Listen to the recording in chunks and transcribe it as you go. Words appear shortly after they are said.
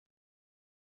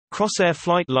Crossair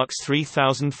Flight Lux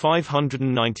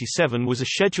 3597 was a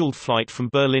scheduled flight from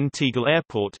Berlin-Tegel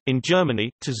Airport, in Germany,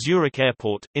 to Zurich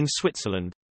Airport, in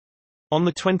Switzerland. On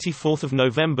 24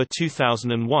 November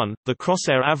 2001, the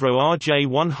Crossair Avro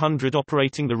RJ100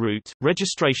 operating the route,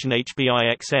 registration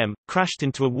HBIXM, crashed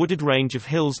into a wooded range of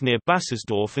hills near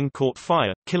Bassersdorf and caught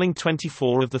fire, killing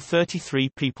 24 of the 33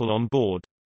 people on board.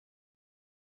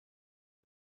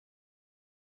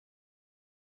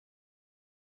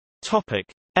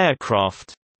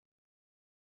 Aircraft.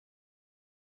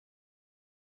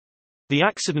 The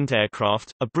accident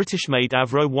aircraft, a British-made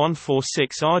Avro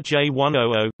 146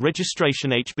 RJ100,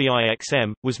 registration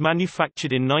HBIXM, was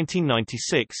manufactured in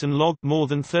 1996 and logged more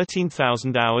than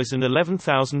 13,000 hours and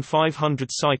 11,500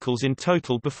 cycles in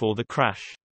total before the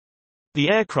crash. The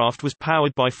aircraft was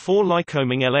powered by 4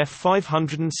 Lycoming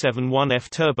LF507-1F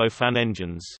turbofan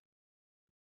engines.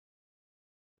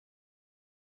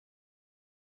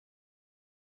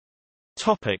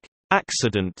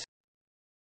 Accident.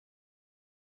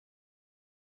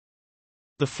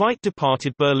 The flight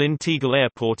departed Berlin-Tegel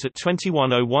Airport at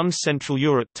 21:01 Central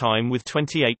Europe time with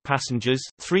 28 passengers,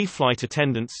 3 flight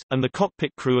attendants, and the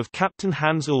cockpit crew of Captain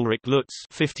Hans-Ulrich Lutz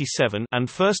 57 and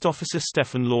First Officer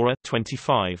Stefan Laurer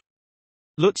 25.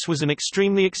 Lutz was an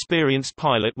extremely experienced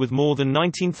pilot with more than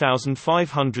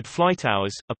 19,500 flight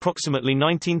hours, approximately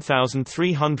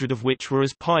 19,300 of which were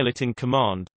as pilot in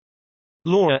command.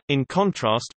 Laurer, in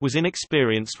contrast, was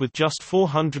inexperienced with just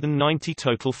 490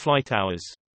 total flight hours.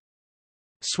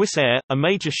 Swissair, a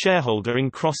major shareholder in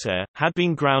Crossair, had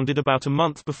been grounded about a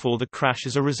month before the crash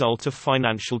as a result of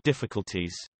financial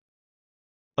difficulties.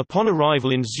 Upon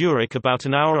arrival in Zurich about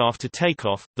an hour after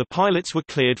takeoff, the pilots were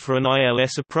cleared for an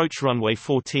ILS approach runway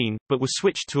 14, but were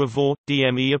switched to a VOR,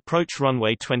 DME approach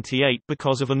runway 28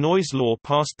 because of a noise law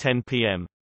past 10 p.m.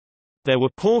 There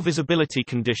were poor visibility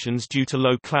conditions due to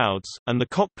low clouds, and the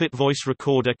cockpit voice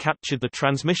recorder captured the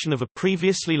transmission of a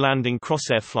previously landing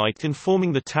Crossair flight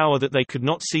informing the tower that they could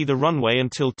not see the runway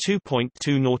until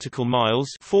 2.2 nautical miles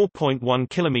 (4.1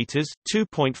 kilometers,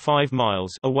 2.5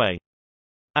 miles) away.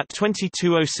 At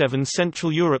 22:07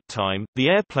 Central Europe time, the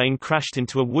airplane crashed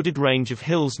into a wooded range of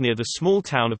hills near the small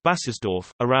town of Bassersdorf,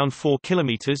 around 4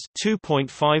 kilometers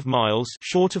 (2.5 miles)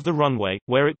 short of the runway,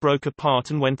 where it broke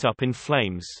apart and went up in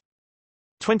flames.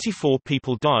 24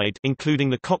 people died,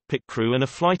 including the cockpit crew and a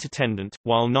flight attendant,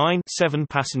 while 7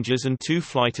 passengers and 2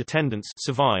 flight attendants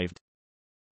survived.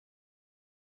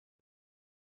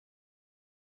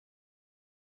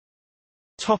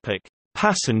 Topic: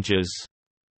 Passengers.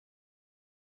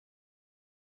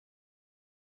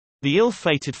 The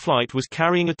ill-fated flight was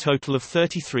carrying a total of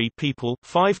 33 people,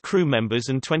 5 crew members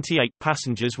and 28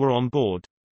 passengers were on board.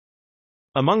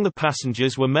 Among the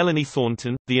passengers were Melanie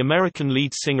Thornton, the American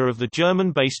lead singer of the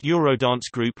German-based Eurodance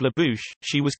group La Bouche.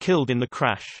 She was killed in the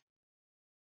crash.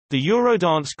 The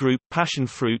Eurodance group Passion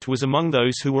Fruit was among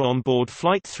those who were on board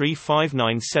Flight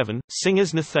 3597.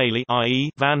 Singers Nathalie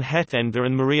i.e. Van Het Ende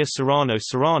and Maria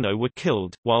Serrano were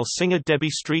killed, while singer Debbie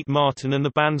Street Martin and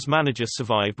the band's manager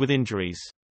survived with injuries.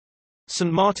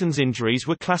 St. Martin's injuries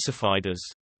were classified as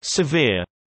severe.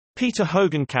 Peter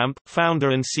Hogenkamp, founder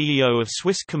and CEO of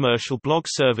Swiss commercial blog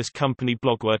service company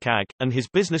Blogwork AG, and his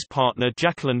business partner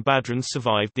Jacqueline Badran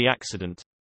survived the accident.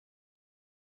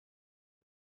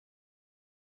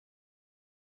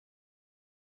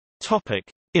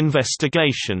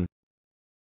 Investigation.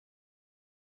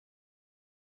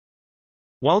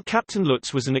 While Captain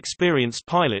Lutz was an experienced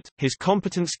pilot, his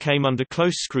competence came under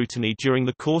close scrutiny during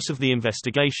the course of the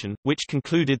investigation, which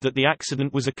concluded that the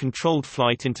accident was a controlled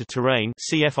flight into terrain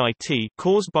 (CFIT)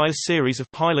 caused by a series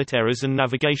of pilot errors and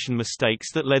navigation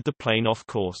mistakes that led the plane off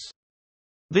course.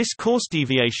 This course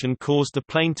deviation caused the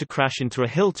plane to crash into a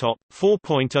hilltop,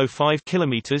 4.05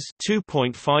 kilometers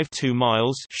 (2.52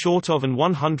 miles) short of and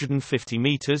 150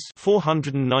 meters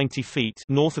 (490 feet)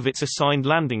 north of its assigned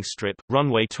landing strip,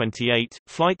 runway 28.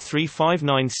 Flight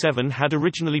 3597 had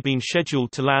originally been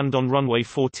scheduled to land on runway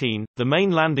 14, the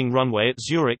main landing runway at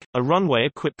Zurich, a runway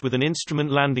equipped with an instrument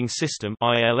landing system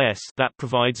 (ILS) that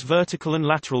provides vertical and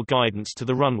lateral guidance to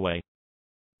the runway.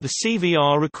 The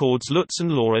CVR records Lutz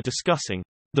and Laurer discussing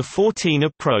the 14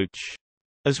 approach,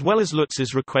 as well as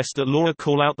Lutz's request that Laurer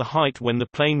call out the height when the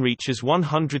plane reaches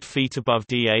 100 feet above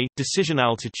DA decision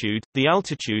altitude, the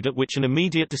altitude at which an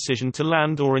immediate decision to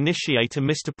land or initiate a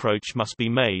missed approach must be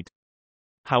made.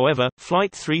 However,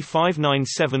 Flight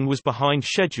 3597 was behind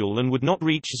schedule and would not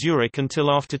reach Zurich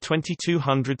until after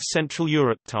 2200 Central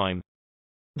Europe time.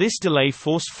 This delay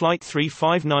forced Flight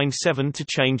 3597 to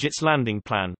change its landing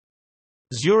plan.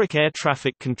 Zurich Air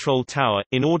Traffic Control Tower,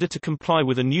 in order to comply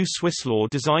with a new Swiss law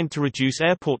designed to reduce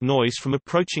airport noise from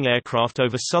approaching aircraft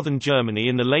over southern Germany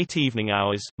in the late evening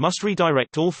hours, must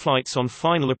redirect all flights on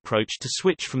final approach to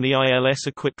switch from the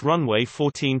ILS-equipped runway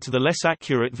 14 to the less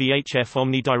accurate VHF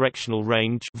omnidirectional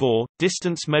range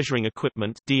distance measuring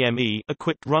equipment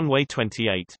equipped runway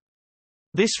 28.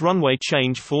 This runway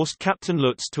change forced Captain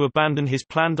Lutz to abandon his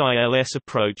planned ILS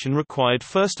approach and required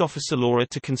First Officer Laura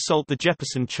to consult the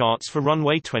Jeppesen charts for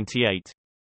runway 28.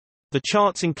 The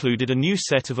charts included a new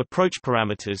set of approach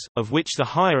parameters, of which the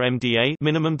higher MDA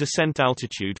minimum descent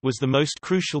altitude was the most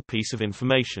crucial piece of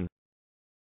information.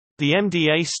 The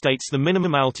MDA states the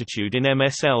minimum altitude in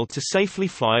MSL to safely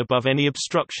fly above any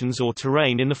obstructions or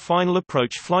terrain in the final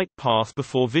approach flight path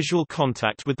before visual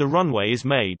contact with the runway is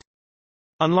made.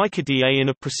 Unlike a DA in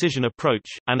a precision approach,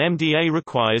 an MDA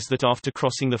requires that after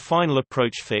crossing the final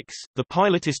approach fix, the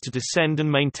pilot is to descend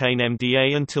and maintain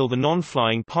MDA until the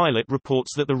non-flying pilot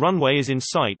reports that the runway is in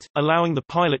sight, allowing the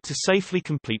pilot to safely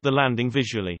complete the landing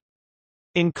visually.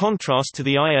 In contrast to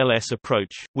the ILS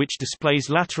approach, which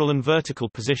displays lateral and vertical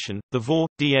position, the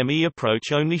VOR-DME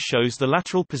approach only shows the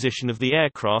lateral position of the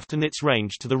aircraft and its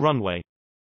range to the runway.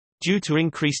 Due to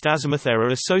increased azimuth error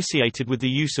associated with the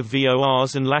use of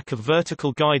VORs and lack of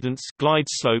vertical guidance glide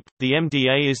slope, the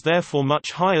MDA is therefore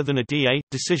much higher than a DA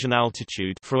decision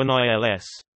altitude for an ILS.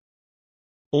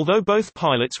 Although both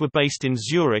pilots were based in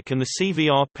Zurich and the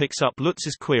CVR picks up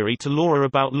Lutz's query to Laura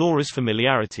about Laura's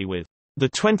familiarity with the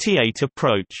 28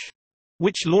 approach,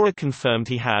 which Laura confirmed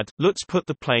he had, Lutz put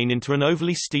the plane into an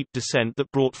overly steep descent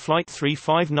that brought Flight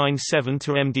 3597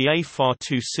 to MDA far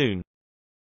too soon.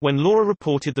 When Laura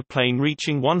reported the plane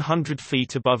reaching 100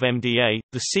 feet above MDA,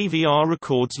 the CVR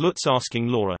records Lutz asking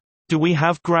Laura, "Do we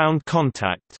have ground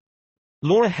contact?"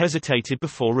 Laura hesitated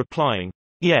before replying,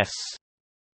 "Yes."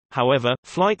 However,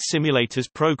 flight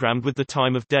simulators programmed with the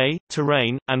time of day,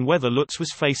 terrain, and weather Lutz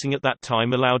was facing at that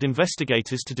time allowed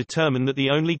investigators to determine that the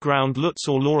only ground Lutz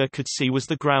or Laura could see was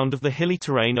the ground of the hilly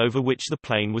terrain over which the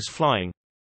plane was flying.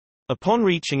 Upon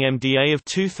reaching MDA of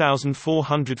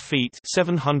 2,400 feet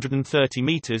 730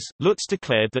 meters, Lutz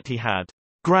declared that he had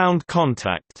ground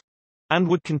contact and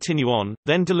would continue on,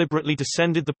 then deliberately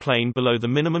descended the plane below the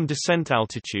minimum descent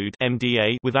altitude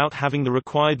MDA without having the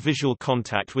required visual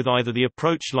contact with either the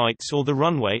approach lights or the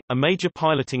runway, a major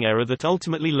piloting error that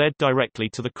ultimately led directly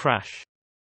to the crash.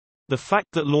 The fact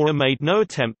that Laura made no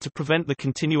attempt to prevent the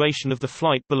continuation of the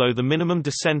flight below the minimum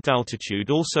descent altitude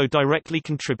also directly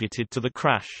contributed to the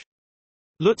crash.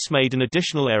 Lutz made an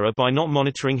additional error by not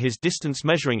monitoring his distance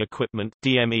measuring equipment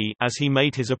 (DME) as he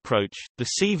made his approach. The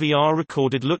CVR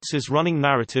recorded Lutz's running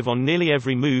narrative on nearly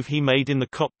every move he made in the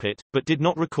cockpit, but did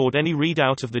not record any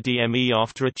readout of the DME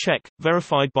after a check,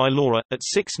 verified by Laura, at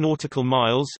 6 nautical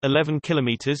miles (11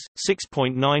 kilometers,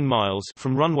 6.9 miles)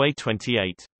 from runway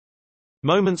 28.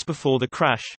 Moments before the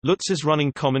crash, Lutz's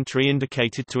running commentary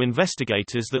indicated to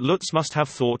investigators that Lutz must have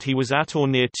thought he was at or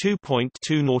near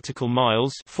 2.2 nautical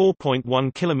miles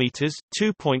 (4.1 kilometers,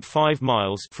 2.5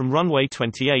 miles) from runway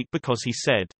 28 because he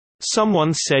said,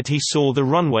 "Someone said he saw the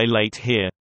runway late here."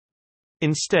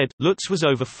 Instead, Lutz was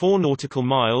over 4 nautical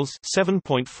miles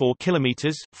 (7.4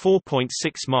 kilometers,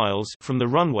 4.6 miles) from the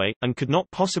runway, and could not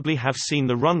possibly have seen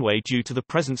the runway due to the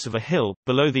presence of a hill,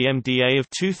 below the MDA of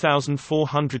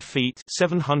 2,400 feet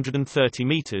 730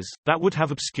 meters, that would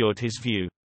have obscured his view.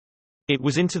 It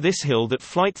was into this hill that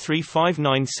Flight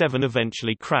 3597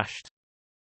 eventually crashed.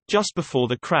 Just before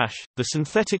the crash, the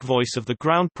synthetic voice of the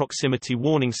Ground Proximity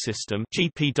Warning System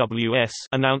 (GPWS)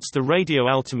 announced the radio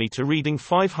altimeter reading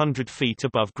 500 feet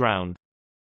above ground.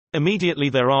 Immediately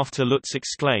thereafter Lutz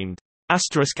exclaimed,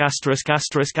 "Asterisk asterisk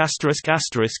asterisk asterisk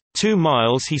asterisk, 2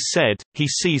 miles," he said, "he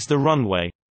sees the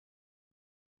runway."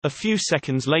 A few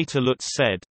seconds later Lutz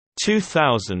said,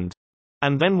 2,000,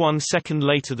 and then 1 second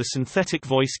later the synthetic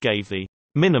voice gave the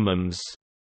minimums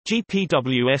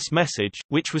GPWS message,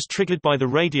 which was triggered by the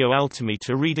radio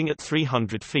altimeter reading at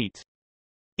 300 feet.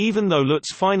 Even though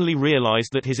Lutz finally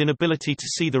realized that his inability to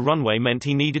see the runway meant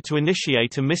he needed to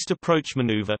initiate a missed approach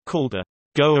maneuver, called a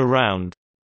go-around,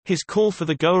 his call for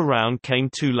the go-around came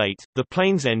too late. The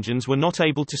plane's engines were not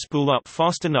able to spool up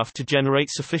fast enough to generate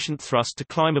sufficient thrust to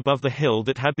climb above the hill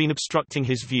that had been obstructing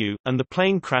his view, and the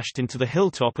plane crashed into the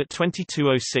hilltop at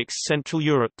 22:06 Central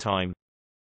Europe time.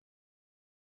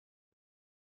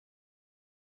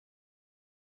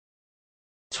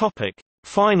 Topic: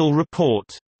 Final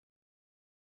report.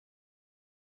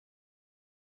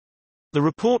 The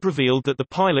report revealed that the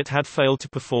pilot had failed to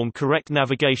perform correct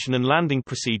navigation and landing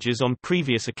procedures on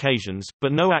previous occasions,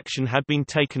 but no action had been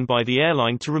taken by the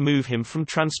airline to remove him from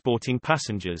transporting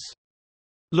passengers.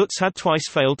 Lutz had twice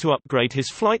failed to upgrade his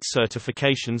flight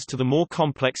certifications to the more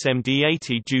complex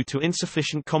MD-80 due to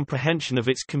insufficient comprehension of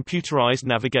its computerized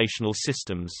navigational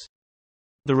systems.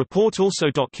 The report also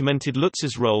documented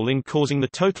Lutz's role in causing the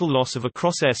total loss of a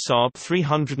Crossair Saab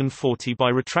 340 by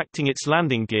retracting its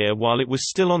landing gear while it was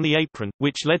still on the apron,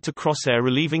 which led to Crossair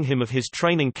relieving him of his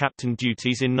training captain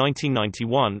duties in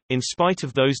 1991. In spite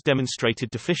of those demonstrated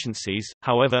deficiencies,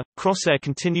 however, Crossair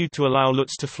continued to allow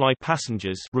Lutz to fly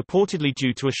passengers, reportedly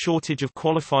due to a shortage of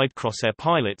qualified Crossair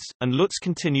pilots, and Lutz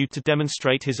continued to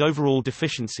demonstrate his overall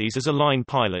deficiencies as a line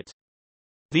pilot.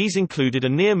 These included a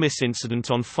near-miss incident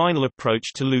on final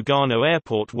approach to Lugano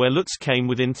Airport where Lutz came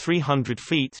within 300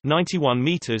 feet 91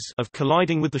 meters of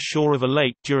colliding with the shore of a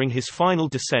lake during his final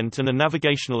descent, and a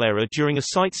navigational error during a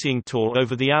sightseeing tour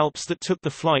over the Alps that took the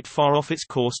flight far off its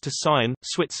course to Sion,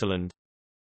 Switzerland.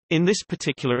 In this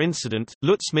particular incident,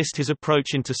 Lutz missed his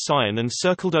approach into Sion and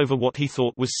circled over what he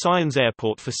thought was Sion's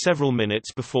airport for several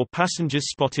minutes before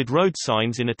passengers spotted road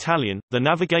signs in Italian. The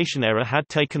navigation error had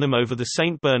taken them over the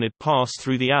St. Bernard Pass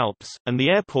through the Alps, and the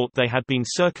airport they had been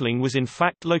circling was in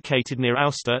fact located near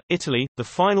Aosta, Italy. The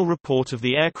final report of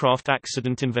the Aircraft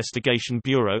Accident Investigation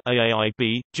Bureau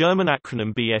 (AAIB, German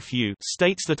acronym BFU)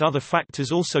 states that other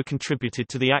factors also contributed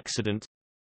to the accident.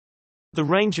 The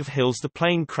range of hills the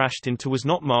plane crashed into was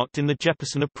not marked in the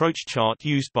Jeppesen approach chart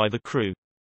used by the crew.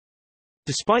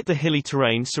 Despite the hilly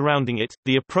terrain surrounding it,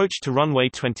 the approach to runway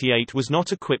 28 was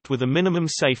not equipped with a minimum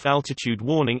safe altitude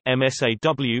warning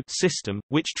 (MSAW) system,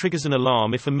 which triggers an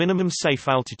alarm if a minimum safe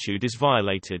altitude is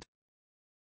violated.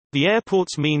 The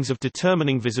airport's means of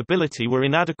determining visibility were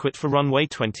inadequate for runway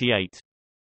 28.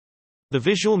 The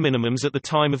visual minimums at the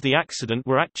time of the accident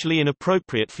were actually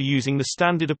inappropriate for using the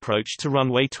standard approach to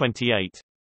runway 28.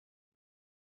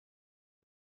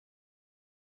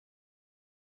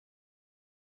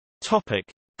 Topic: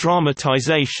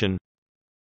 Dramatization.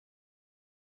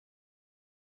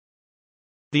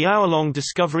 The hour-long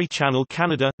Discovery Channel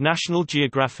Canada, National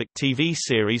Geographic TV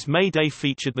series Mayday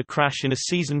featured the crash in a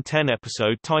Season 10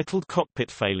 episode titled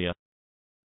Cockpit Failure.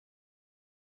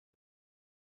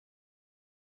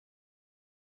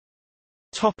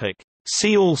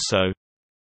 See also: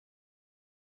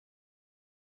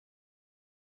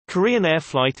 Korean Air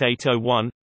Flight 801,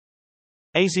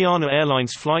 Asiana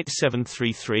Airlines Flight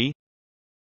 733,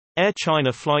 Air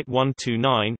China Flight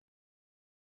 129,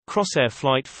 Crossair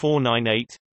Flight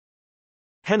 498,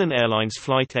 Henan Airlines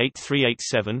Flight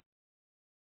 8387,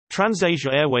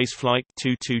 TransAsia Airways Flight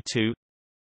 222,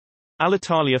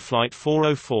 Alitalia Flight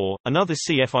 404, another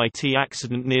CFIT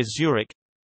accident near Zurich,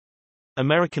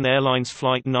 American Airlines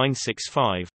Flight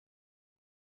 965.